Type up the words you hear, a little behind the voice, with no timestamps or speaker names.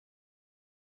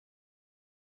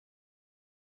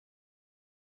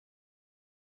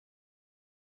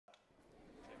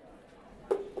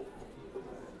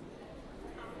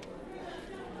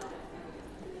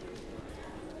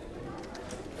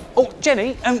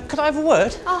Jenny, could I have a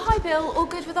word? Oh, hi Bill. All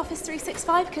good with Office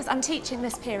 365? Because I'm teaching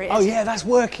this period. Oh yeah, that's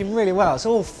working really well. It's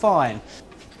all fine.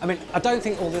 I mean, I don't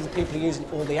think all the other people are using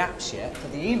all the apps yet,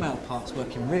 but the email part's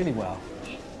working really well.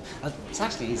 It's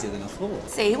actually easier than I thought.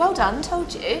 See, well done,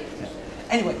 told you. Yeah.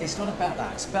 Anyway, it's not about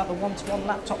that. It's about the one-to-one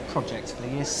laptop project for the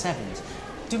Year 7s.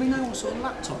 Do we know what sort of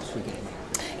laptops we're getting?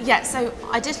 Yeah, so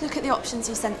I did look at the options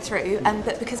you sent through,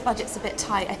 but because budget's a bit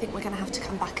tight, I think we're going to have to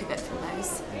come back a bit from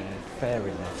those. Yeah, fair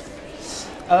enough.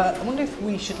 I wonder if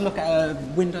we should look at a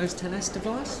Windows 10s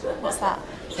device? What's that?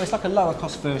 So it's like a lower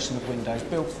cost version of Windows,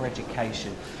 built for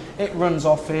education. It runs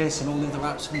Office and all the other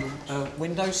apps from the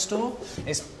Windows Store.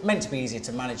 It's meant to be easier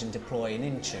to manage and deploy in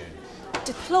Intune.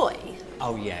 Deploy?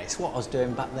 Oh yeah, it's what I was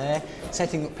doing back there.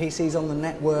 Setting up PCs on the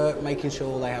network, making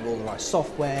sure they have all the right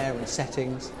software and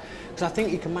settings. Because I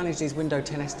think you can manage these Windows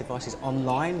 10s devices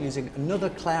online using another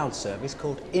cloud service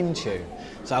called Intune.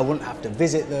 So I wouldn't have to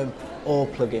visit them or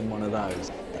plug in one of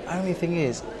those. The only thing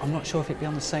is, I'm not sure if it'd be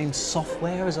on the same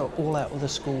software as all our other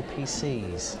school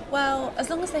PCs. Well, as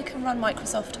long as they can run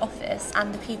Microsoft Office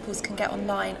and the pupils can get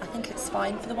online, I think it's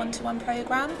fine for the one-to-one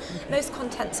programme. Okay. Most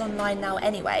content's online now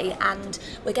anyway, and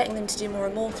we're getting them to do more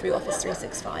and more through Office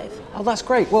 365. Oh, that's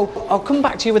great. Well, I'll come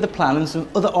back to you with a plan and some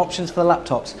other options for the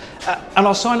laptops. And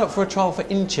I'll sign up for a trial for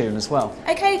Intune as well.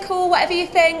 Okay, cool, whatever you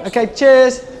think. Okay,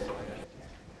 cheers.